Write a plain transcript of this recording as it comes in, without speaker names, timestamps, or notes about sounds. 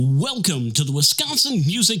Welcome to the Wisconsin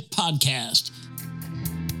Music Podcast.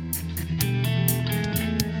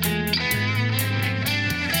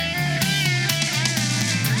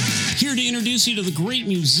 Here to introduce you to the great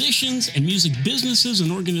musicians and music businesses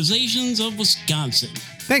and organizations of Wisconsin.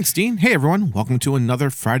 Thanks, Dean. Hey, everyone. Welcome to another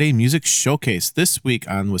Friday Music Showcase. This week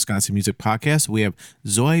on the Wisconsin Music Podcast, we have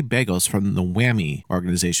Zoe Bagos from the WAMI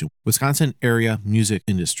organization, Wisconsin Area Music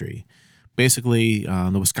Industry. Basically,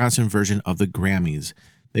 the Wisconsin version of the Grammys.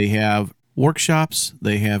 They have workshops,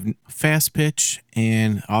 they have fast pitch,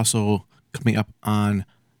 and also coming up on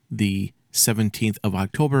the 17th of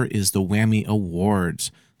October is the WAMI Awards.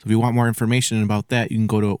 So if you want more information about that, you can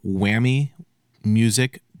go to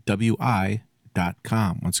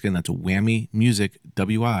wamimusicwi.com. Once again, that's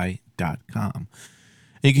wamimusicwi.com. And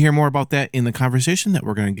you can hear more about that in the conversation that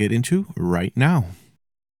we're going to get into right now.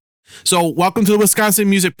 So welcome to the Wisconsin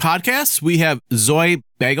Music Podcast. We have Zoe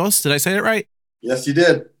Bagos. Did I say it right? Yes, you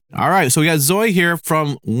did. All right. So we got Zoe here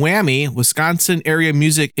from WAMI, Wisconsin Area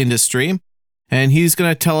Music Industry. And he's going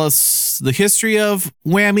to tell us the history of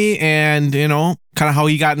WAMI and, kind of how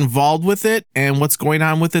he got involved with it and what's going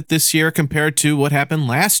on with it this year compared to what happened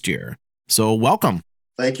last year. So welcome.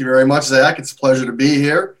 Thank you very much, Zach. It's a pleasure to be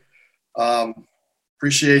here.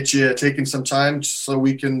 Appreciate you taking some time so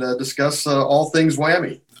we can discuss all things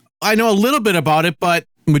WAMI. I know a little bit about it, but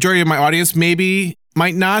majority of my audience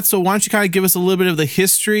might not. So why don't you kind of give us a little bit of the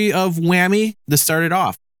history of WAMI to start it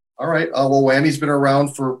off? All right. Well, WAMI's been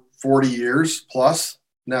around for 40 years plus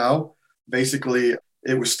now. Basically,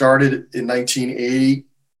 it was started in 1980,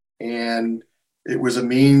 and it was a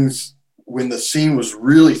means when the scene was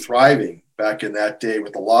really thriving back in that day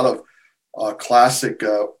with a lot of classic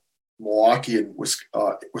Milwaukee and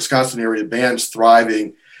Wisconsin area bands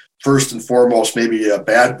thriving. First and foremost, maybe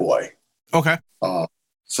Bad Boy. Okay. But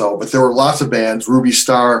there were lots of bands, Ruby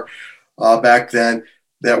Star back then,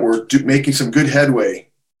 that were making some good headway.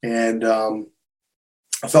 And a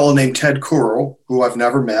fellow named Ted Kurl, who I've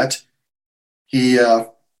never met, he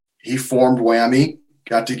formed WAMI,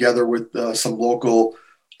 got together with some local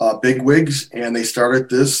bigwigs, and they started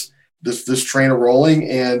this train of rolling.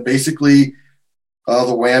 And basically, the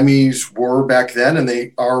WAMIs were back then, and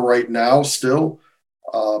they are right now still,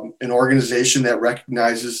 an organization that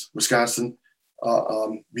recognizes Wisconsin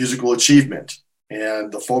musical achievement,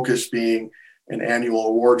 and the focus being an annual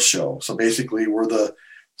award show. So basically, we're the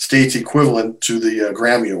state's equivalent to the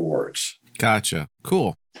Grammy Awards. Gotcha.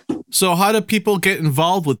 Cool. So how do people get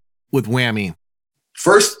involved with WAMI?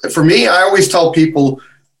 First, for me, I always tell people,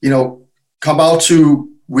 come out to,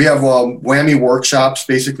 we have WAMI workshops,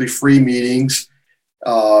 basically free meetings.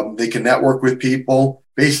 They can network with people.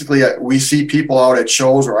 Basically, we see people out at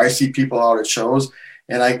shows, or I see people out at shows,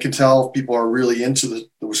 and I can tell if people are really into the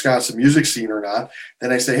Wisconsin music scene or not.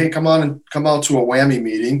 Then I say, hey, come out to a WAMI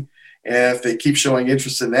meeting. And if they keep showing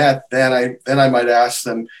interest in that, then I might ask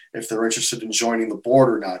them if they're interested in joining the board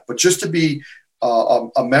or not. But just to be a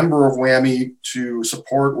member of WAMI, to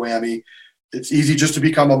support WAMI, it's easy just to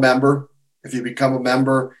become a member. If you become a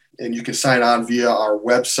member, and you can sign on via our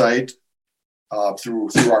website through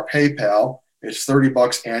our PayPal, it's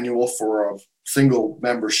 $30 annual for a single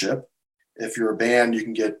membership. If you're a band, you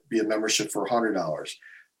can be a membership for $100.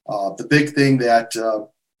 The big thing that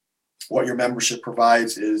what your membership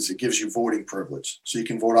provides is it gives you voting privilege. So you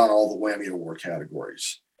can vote on all the WAMI award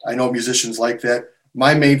categories. I know musicians like that.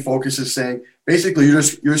 My main focus is saying, basically, you're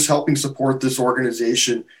just helping support this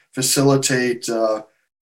organization, facilitate via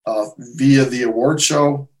the award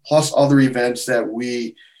show, plus other events that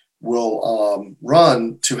we will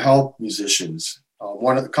run to help musicians.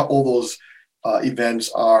 A couple of those events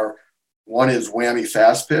are, one is WAMI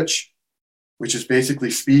Fast Pitch, which is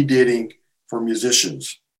basically speed dating for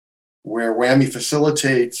musicians, where WAMI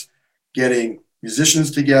facilitates getting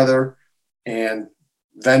musicians together and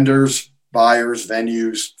vendors, buyers,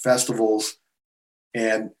 venues, festivals,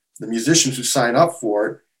 and the musicians who sign up for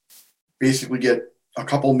it basically get a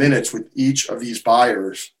couple minutes with each of these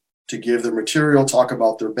buyers to give their material, talk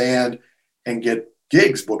about their band, and get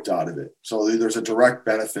gigs booked out of it. So there's a direct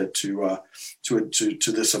benefit to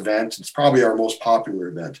this event. It's probably our most popular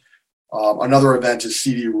event. Another event is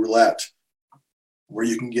CD Roulette, where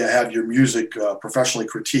you can have your music professionally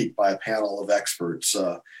critiqued by a panel of experts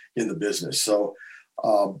in the business. So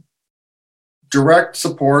direct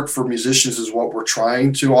support for musicians is what we're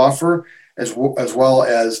trying to offer, as well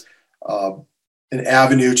as an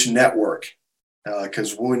avenue to network.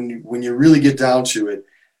 Because when you really get down to it,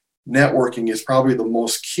 networking is probably the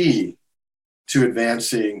most key to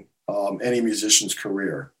advancing any musician's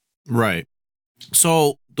career. Right.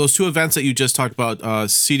 So those two events that you just talked about,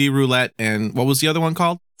 CD Roulette, and what was the other one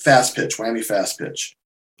called? Fast Pitch, WAMI Fast Pitch.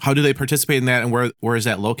 how do they participate in that, and where is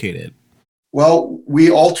that located? Well,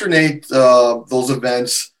 we alternate those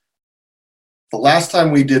events. The last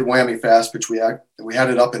time we did Whammy Fast Pitch, we had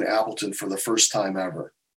it up in Appleton for the first time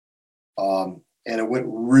ever, and it went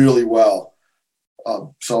really well.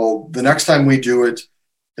 So the next time we do it,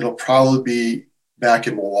 it'll probably be back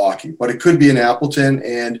in Milwaukee, but it could be in Appleton,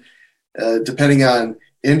 and depending on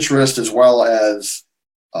interest as well as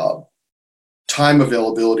time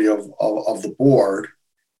availability of the board,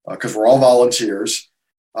 because we're all volunteers,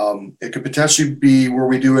 it could potentially be where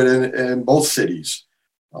we do it in both cities.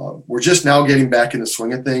 We're just now getting back in the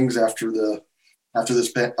swing of things after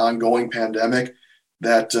this ongoing pandemic,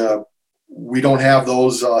 that we don't have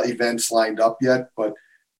those events lined up yet. But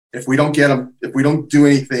if we don't get them, if we don't do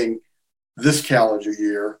anything this calendar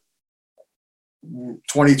year,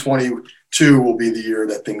 2022 will be the year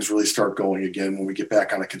that things really start going again, when we get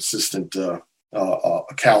back on a consistent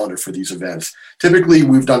calendar for these events. Typically,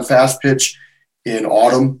 we've done Fast Pitch in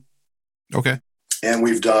autumn. Okay. And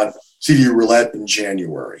we've done CD Roulette in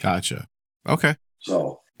January. Gotcha. Okay.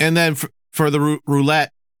 So, and then for the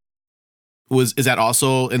roulette, is that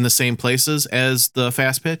also in the same places as the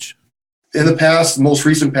Fast Pitch? In the past, most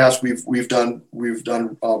recent past, we've done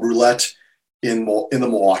roulette in the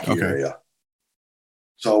Milwaukee area.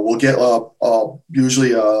 So we'll get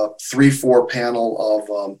usually a 3-4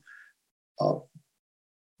 panel of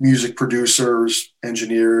music producers,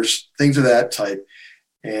 engineers, things of that type,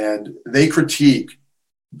 and they critique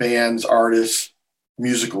bands, artists,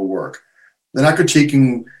 musical work. They're not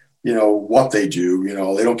critiquing, what they do.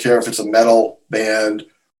 They don't care if it's a metal band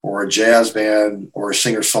or a jazz band or a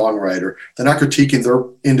singer-songwriter. They're not critiquing their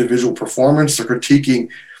individual performance. They're critiquing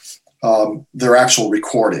their actual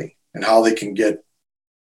recording and how they can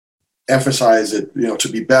emphasize it, to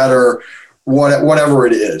be better, whatever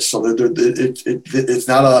it is. So it's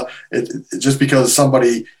not just because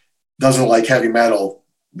somebody doesn't like heavy metal,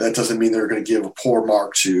 that doesn't mean they're going to give a poor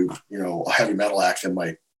mark to, a heavy metal act that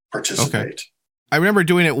might participate. Okay. I remember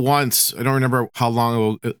doing it once. I don't remember how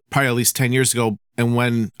long ago, probably at least 10 years ago. And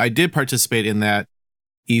when I did participate in that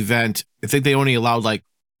event, I think they only allowed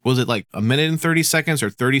was it like a minute and 30 seconds or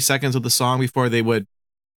 30 seconds of the song before they would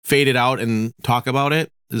fade it out and talk about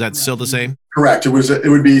it? Is that still the same? Correct. It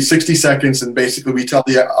would be 60 seconds. And basically we tell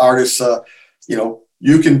the artists,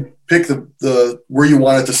 you can pick the where you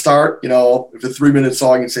want it to start. If it's a 3-minute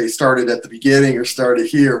song, you say started at the beginning or started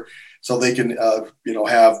here, so they can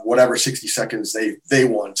have whatever 60 seconds they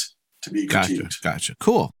want to be critiqued. Gotcha.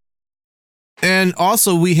 Cool. And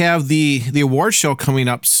also we have the award show coming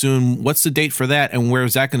up soon. What's the date for that, and where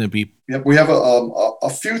is that going to be? Yep, we have a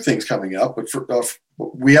few things coming up, but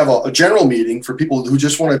we have a general meeting for people who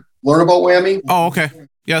just want to learn about Whammy. Oh, okay.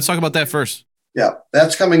 Yeah, let's talk about that first. Yeah,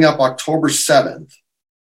 that's coming up October 7th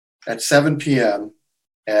at 7 p.m.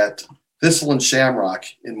 at Thistle and Shamrock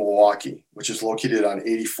in Milwaukee, which is located on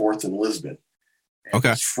 84th and Lisbon. And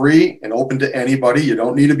okay. It's free and open to anybody. You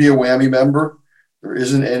don't need to be a Whammy member. There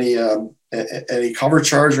isn't any cover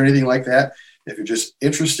charge or anything like that. If you're just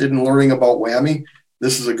interested in learning about Whammy,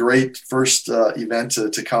 this is a great first event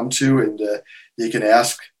to come to, and you can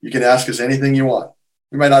ask us anything you want.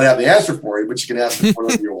 We might not have the answer for you, but you can ask us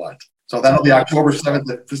whatever you want. So that'll be October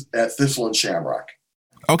 7th at Thistle and Shamrock.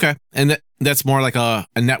 Okay, and that's more like a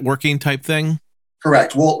networking type thing.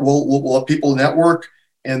 Correct. We'll let people network,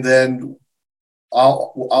 and then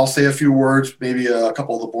I'll say a few words. Maybe a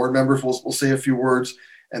couple of the board members will say a few words,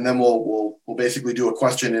 and then we'll basically do a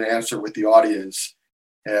question and answer with the audience,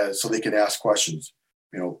 so they can ask questions.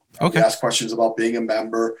 Okay. Ask questions about being a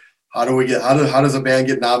member. How does a band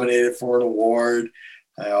get nominated for an award?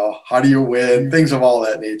 How do you win? Things of all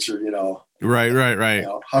that nature.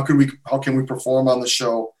 Right. How can we perform on the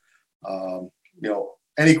show?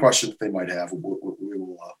 Any questions they might have,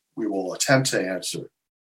 we will attempt to answer.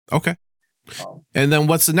 Okay. And then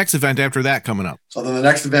what's the next event after that coming up? So then the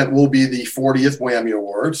next event will be the 40th Whammy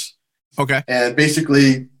Awards. Okay. And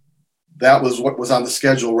basically that was what was on the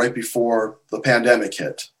schedule right before the pandemic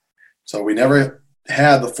hit. So we never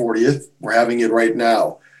had the 40th. We're having it right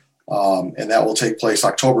now. And that will take place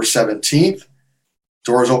October 17th.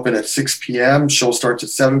 Doors open at 6 p.m. Show starts at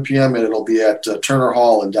 7 p.m. and it'll be at Turner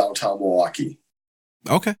Hall in downtown Milwaukee.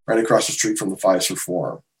 Okay. Right across the street from the Fiserv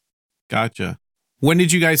Forum. Gotcha. When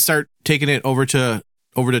did you guys start taking it over to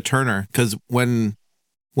Turner? Because when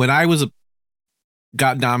I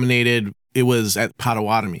got nominated, it was at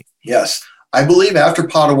Potawatomi. Yes, I believe after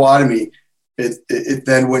Potawatomi, it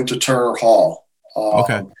then went to Turner Hall.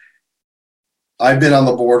 Okay. I've been on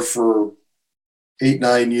the board for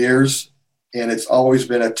 8-9 years, and it's always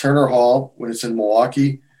been at Turner Hall when it's in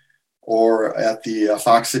Milwaukee, or at the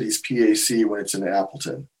Fox Cities PAC when it's in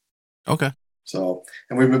Appleton. Okay. So,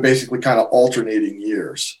 and we've been basically kind of alternating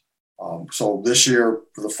years. So this year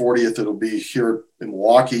for the 40th, it'll be here in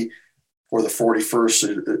Milwaukee. For the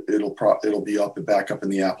 41st, it'll be back up in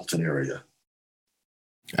the Appleton area.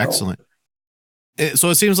 Excellent. So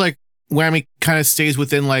it seems like Whammy kind of stays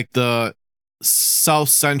within like the south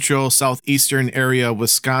central, southeastern area of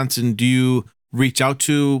Wisconsin. Do you reach out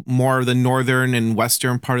to more of the northern and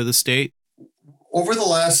western part of the state? Over the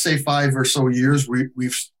last, say, 5 or so years,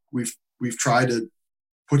 we've tried to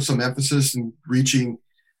put some emphasis in reaching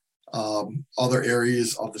other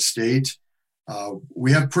areas of the state.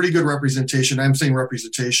 We have pretty good representation. I'm saying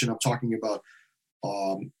representation. I'm talking about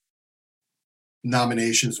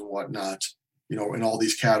nominations and whatnot. In all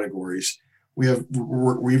these categories,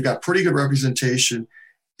 we've got pretty good representation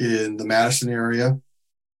in the Madison area.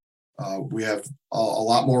 We have a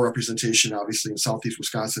lot more representation, obviously, in Southeast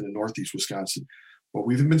Wisconsin and Northeast Wisconsin. But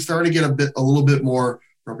we've been starting to get a little bit more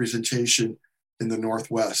representation in the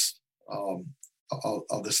Northwest of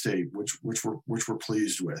the state, which we're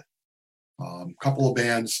pleased with. Couple of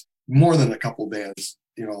bands, more than a couple of bands,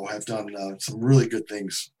 have done some really good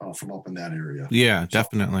things from up in that area. Yeah,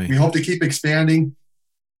 definitely. So we hope to keep expanding.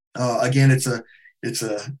 Again, it's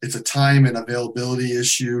a time and availability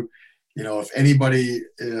issue. If anybody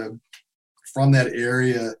from that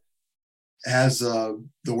area has the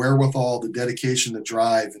wherewithal, the dedication, the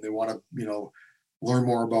drive, and they want to, learn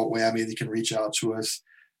more about Whammy, they can reach out to us.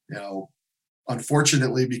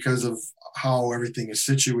 Unfortunately, because of how everything is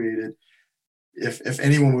situated, if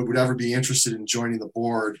anyone would ever be interested in joining the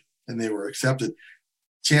board and they were accepted,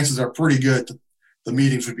 chances are pretty good that the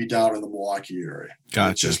meetings would be down in the Milwaukee area.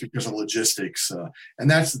 Gotcha. Just because of logistics. And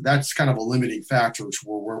that's kind of a limiting factor, which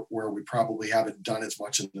where we probably haven't done as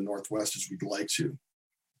much in the Northwest as we'd like to.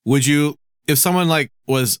 Would you, if someone like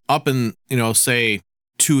was up in, say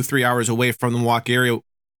 2-3 hours away from the Milwaukee area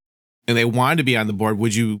and they wanted to be on the board,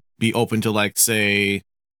 would you be open to like, say,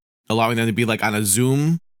 allowing them to be like on a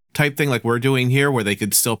Zoom type thing like we're doing here where they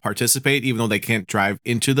could still participate even though they can't drive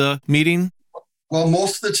into the meeting? Well,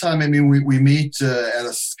 most of the time, I mean, we meet at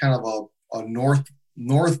a kind of a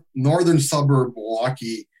northern suburb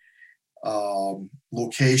Milwaukee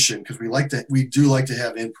location because we do like to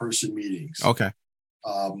have in-person meetings. Okay.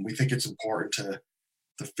 We think it's important to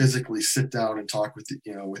physically sit down and talk with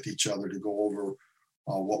each other to go over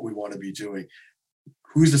what we want to be doing.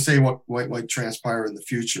 Who's to say what might transpire in the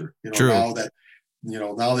future? True. Now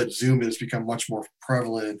that Zoom has become much more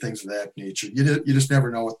prevalent and things of that nature, you just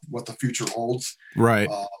never know what the future holds. Right.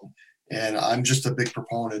 And I'm just a big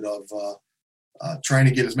proponent of trying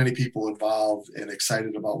to get as many people involved and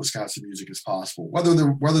excited about Wisconsin music as possible, whether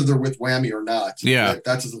they're with Whammy or not. Yeah, that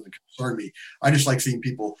doesn't concern me. I just like seeing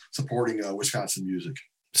people supporting Wisconsin music.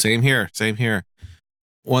 Same here.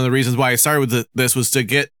 One of the reasons why I started with this was to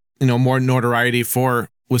get more notoriety for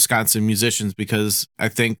Wisconsin musicians, because I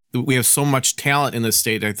think we have so much talent in the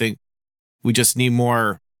state. I think we just need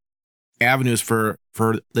more avenues for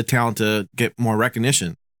the talent to get more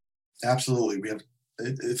recognition. Absolutely.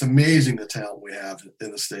 It's amazing the talent we have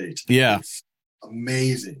in the state. Yeah. It's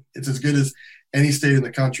amazing. It's as good as any state in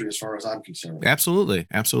the country as far as I'm concerned. Absolutely.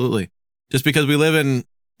 Just because we live in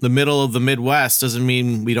the middle of the Midwest doesn't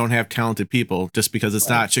mean we don't have talented people, just because it's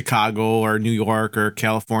not Chicago or New York or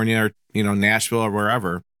California or, Nashville or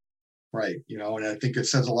wherever. Right. And I think it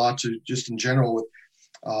says a lot to just in general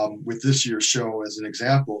with this year's show as an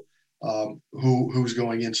example, who's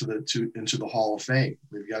going into the Hall of Fame.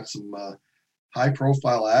 We've got some high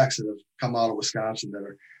profile acts that have come out of Wisconsin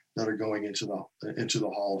that are going into the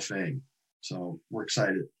Hall of Fame. So we're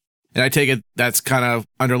excited. And I take it that's kind of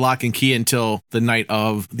under lock and key until the night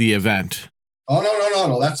of the event. Oh,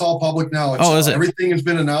 no. That's all public now. Is it? Everything has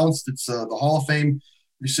been announced. It's the Hall of Fame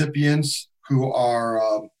recipients who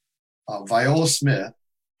are Viola Smith.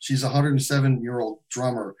 She's a 107-year-old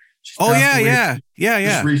drummer. Yeah.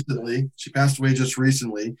 Just recently. She passed away just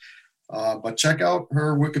recently. But check out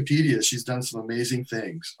her Wikipedia. She's done some amazing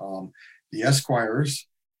things. The Esquires,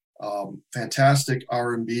 fantastic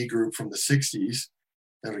R&B group from the 60s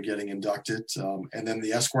that are getting inducted. And then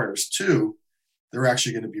the Esquires 2, they're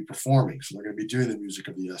actually going to be performing. So they're going to be doing the music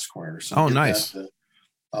of the Esquires. So nice.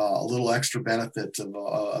 A little extra benefit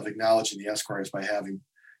of acknowledging the Esquires by having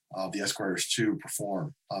the Esquires 2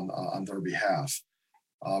 perform on their behalf.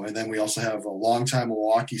 And then we also have a longtime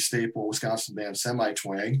Milwaukee staple Wisconsin band,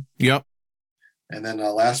 Semi-Twang. Yep. And then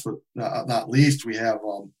last but not least, we have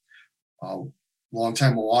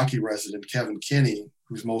longtime Milwaukee resident Kevin Kinney,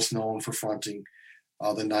 who's most known for fronting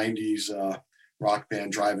the 90s rock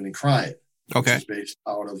band Driving and Crying, which is based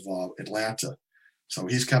out of Atlanta. So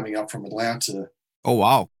he's coming up from Atlanta. Oh,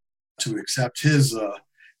 wow. To accept his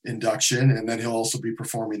induction, and then he'll also be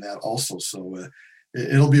performing that also. So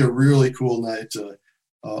it'll be a really cool night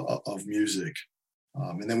of music.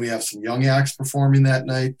 And then we have some young acts performing that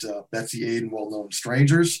night. Betsy Aiden, Well Known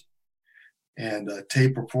Strangers, and Tay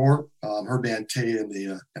Purport, her band Tay and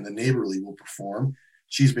the Neighborly will perform.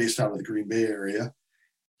 She's based out of the Green Bay area.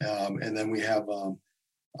 And then we have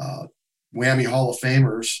Whammy Hall of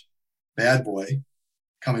Famers, Bad Boy,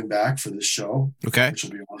 coming back for this show, which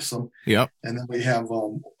will be awesome. Yep. And then we have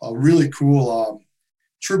a really cool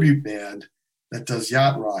tribute band that does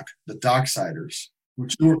yacht rock, the Docksiders, who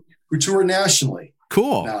tour nationally.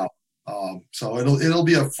 Cool. Now, so it'll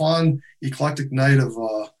be a fun, eclectic night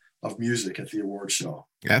of music at the award show.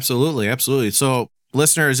 Absolutely. So,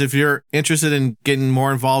 listeners, if you're interested in getting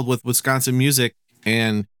more involved with Wisconsin music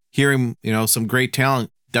and hearing, some great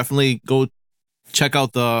talent, definitely go check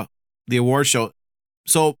out the award show.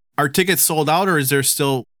 So, are tickets sold out, or is there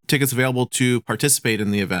still tickets available to participate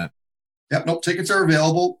in the event? Yep, nope, tickets are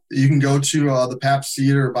available. You can go to the Pabst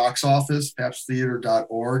Theater box office,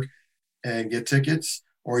 pabsttheater.org, and get tickets,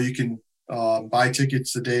 or you can buy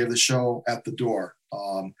tickets the day of the show at the door.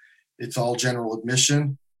 It's all general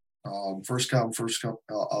admission, first come,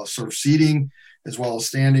 sort of seating, as well as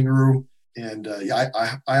standing room. And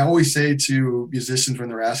I always say to musicians when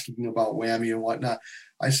they're asking about Whammy and whatnot,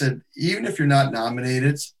 I said, even if you're not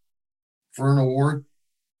nominated for an award,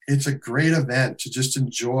 it's a great event to just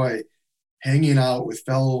enjoy hanging out with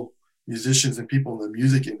fellow musicians and people in the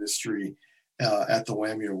music industry at the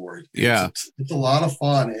Whammy Award. Yeah. It's a lot of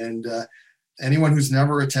fun. And anyone who's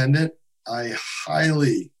never attended, I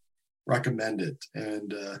highly recommend it.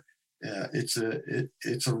 And it's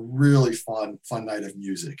a really fun night of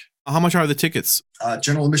music. How much are the tickets?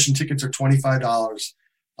 General admission tickets are $25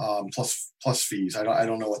 plus fees. I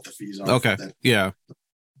don't know what the fees are. Okay. Yeah.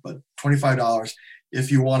 But $25. If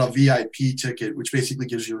you want a VIP ticket, which basically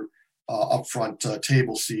gives you upfront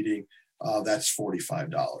table seating, that's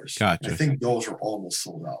 $45. Gotcha. And I think those are almost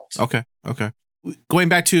sold out. Okay. Going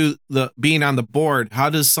back to the being on the board, how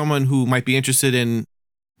does someone who might be interested in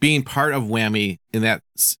being part of Whammy in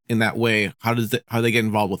that way, how do they get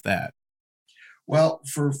involved with that? Well,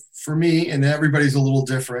 for me, and everybody's a little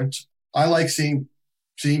different, I like seeing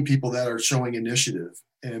people that are showing initiative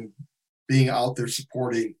and being out there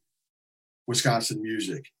supporting Wisconsin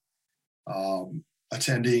music,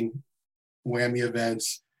 attending Whammy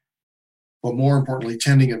events, but more importantly,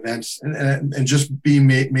 attending events and just being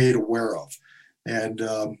made aware of. And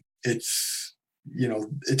it's,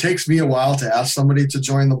 it takes me a while to ask somebody to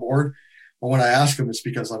join the board. But when I ask them, it's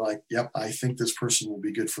because I'm like, yep, I think this person will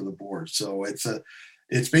be good for the board. So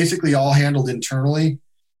it's basically all handled internally.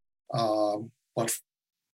 But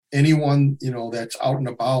anyone, that's out and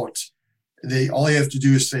about, all they have to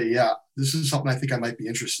do is say, yeah, this is something I think I might be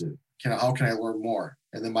interested in. How can I learn more?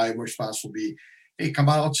 And then my response will be, hey, come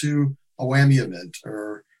out to a Whammy event,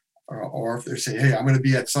 or if they say, hey, I'm going to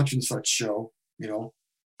be at such and such show,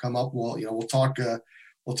 come up. Well, we'll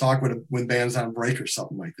talk when band's on break or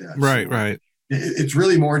something like that. Right. It's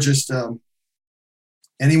really more just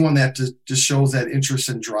anyone that just shows that interest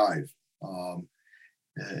and drive.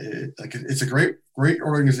 It's a great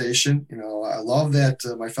organization. I love that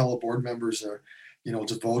my fellow board members are,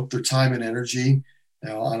 devote their time and energy,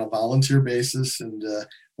 on a volunteer basis, and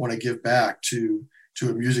want to give back to a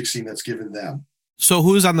music scene that's given them. So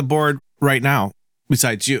who's on the board right now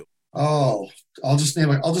besides you? Oh, I'll just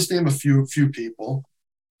name a few people.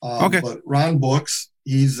 Okay. But Ron Books,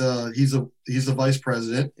 he's a vice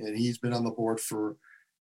president, and he's been on the board for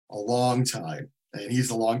a long time, and he's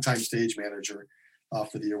the longtime stage manager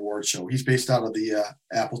for the award show. He's based out of the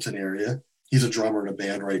Appleton area. He's a drummer in a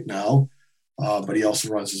band right now, but he also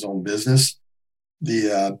runs his own business.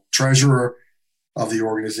 The treasurer of the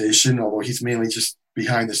organization, although he's mainly just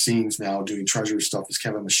behind the scenes now doing treasurer stuff, is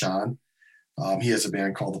Kevin Michon. He has a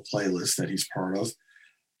band called The Playlist that he's part of.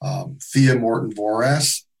 Thea Morton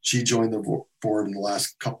Voras, she joined the board in the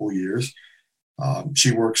last couple of years.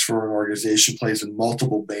 She works for an organization, plays in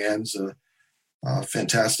multiple bands, a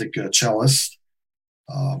fantastic cellist,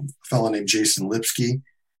 a fellow named Jason Lipsky.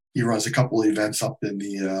 He runs a couple of events up in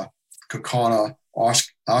the Kaukauna,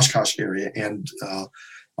 Oshkosh area, and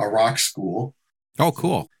a rock school. Oh,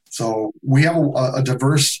 cool. So we have a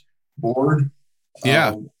diverse board.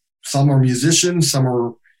 Yeah. Some are musicians, some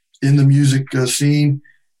are in the music scene,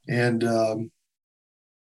 and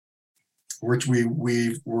which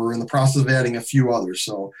we're in the process of adding a few others.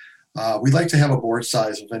 So we'd like to have a board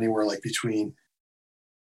size of anywhere like between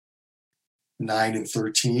 9 and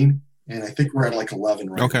 13, and I think we're at like 11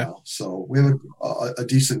 right now. So we have a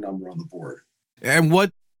decent number on the board. And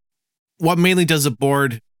what mainly does the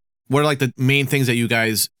board what are like the main things that you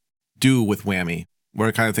guys do with WAMI? What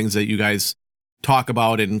are kind of things that you guys talk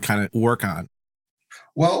about and kind of work on?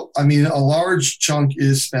 Well, I mean, a large chunk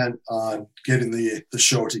is spent on getting the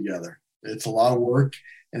show together. It's a lot of work,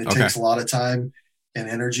 and it takes a lot of time and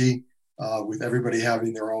energy, with everybody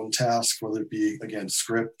having their own tasks, whether it be, again,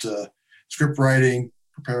 script writing,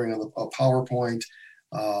 preparing a PowerPoint,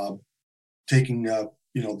 taking,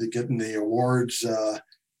 getting the awards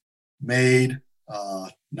made,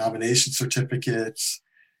 nomination certificates,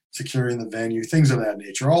 securing the venue, things of that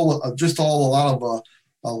nature. A lot of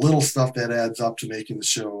little stuff that adds up to making the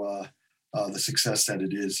show the success that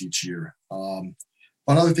it is each year.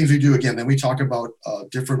 But other things we do, again, then we talk about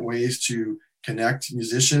different ways to connect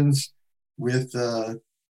musicians with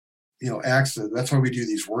acts. That's why we do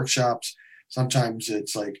these workshops. Sometimes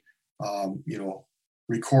it's like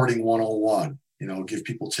recording 101, give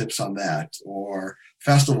people tips on that, or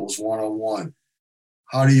festivals 101.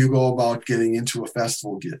 How do you go about getting into a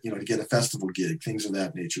festival gig, to get a festival gig, things of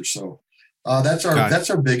that nature. So that's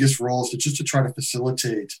our biggest role, is just to try to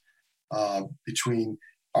facilitate between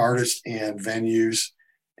artists and venues,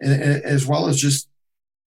 and as well as just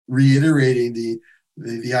reiterating the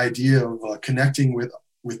idea of connecting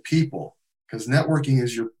with people, because networking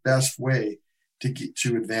is your best way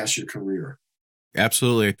to advance your career.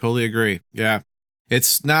 Absolutely. I totally agree. Yeah.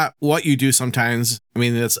 It's not what you do sometimes. I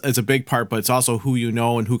mean, it's a big part, but it's also who you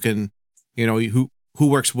know and who can, who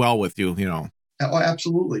works well with you, Oh,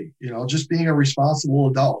 absolutely. Just being a responsible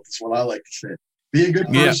adult is what I like to say. Be a good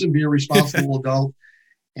person, be a responsible adult,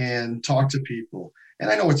 and talk to people. And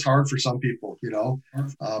I know it's hard for some people, I'm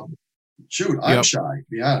shy, to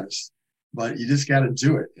be honest, but you just got to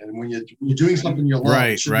do it. And when you're doing something you love,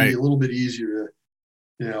 it should be a little bit easier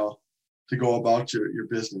to go about your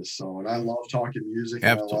business. So, and I love talking music,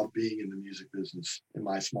 and I love being in the music business in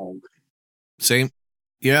my small way. Same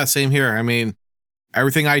here. I mean,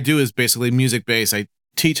 everything I do is basically music based. I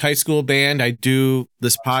teach high school band. I do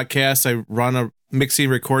this podcast. I run a mixing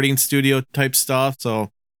recording studio type stuff.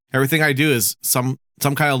 So everything I do is some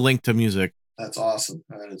kind of link to music. That's awesome.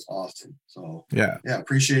 That is awesome. So yeah,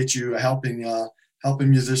 appreciate you helping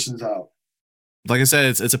musicians out. Like I said,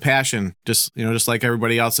 it's a passion. Just like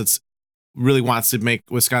everybody else, it's really wants to make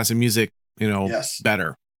Wisconsin music,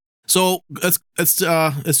 better. So let's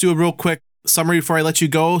do a real quick summary before I let you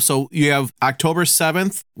go. So you have October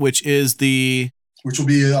 7th, which will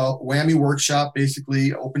be a WAMI workshop,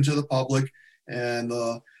 basically open to the public, and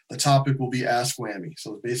the topic will be Ask WAMI.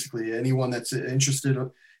 So basically, anyone that's interested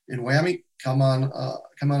in WAMI, come on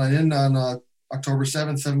in on October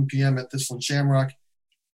 7th, 7 p.m. at Thistle and Shamrock,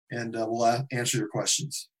 and we'll answer your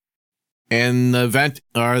questions. And the event,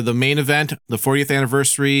 or the main event, the 40th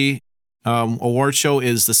anniversary award show,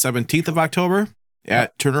 is the 17th of October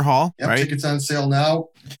at Turner Hall. Yep, right? Tickets on sale now.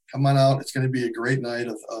 Come on out. It's going to be a great night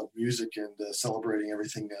of music and celebrating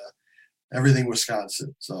everything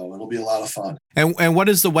Wisconsin. So it'll be a lot of fun. And what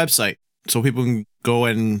is the website so people can go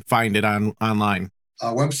and find it online?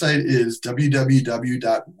 Our website is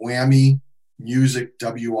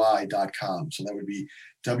www.wamimusicwi.com. So that would be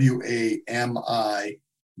WAMI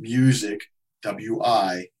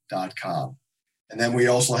musicwi.com. And then we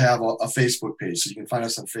also have a Facebook page, so you can find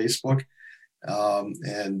us on Facebook.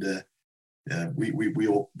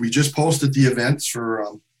 We just posted the events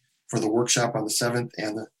for the workshop on the 7th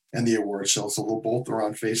and the award show, so they'll both are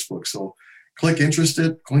on Facebook. So click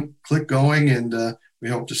interested, click going, and we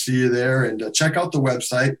hope to see you there. And check out the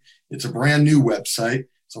website. It's a brand new website,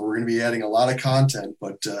 so we're going to be adding a lot of content,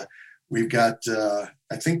 but we've got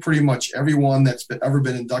I think pretty much everyone that's ever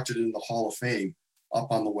been inducted into the Hall of Fame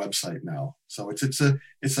up on the website now. So it's a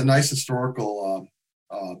nice historical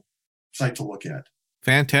site to look at.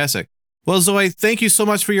 Fantastic. Well, Zoe, thank you so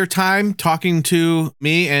much for your time talking to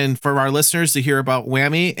me and for our listeners to hear about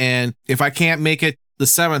WAMI. And if I can't make it the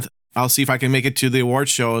 7th, I'll see if I can make it to the award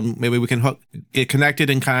show, and maybe we can get connected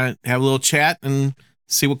and kind of have a little chat and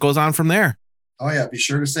see what goes on from there. Oh yeah, be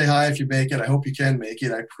sure to say hi if you make it. I hope you can make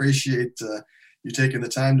it. I appreciate you taking the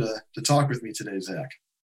time to talk with me today, Zach.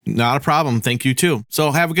 Not a problem. Thank you too.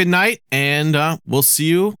 So have a good night, and we'll see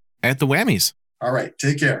you at the WAMIs. All right.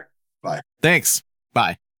 Take care. Bye. Thanks.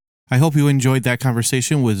 Bye. I hope you enjoyed that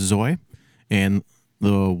conversation with Zoe and the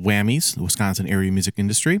WAMIs, the Wisconsin Area Music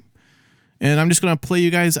Industry. And I'm just going to play you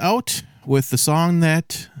guys out with the song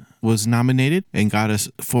that was nominated and got us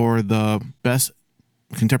for the Best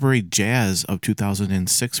Contemporary Jazz of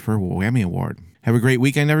 2006 for WAMI Award. Have a great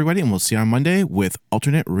weekend, everybody, and we'll see you on Monday with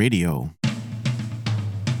Alternate Radio.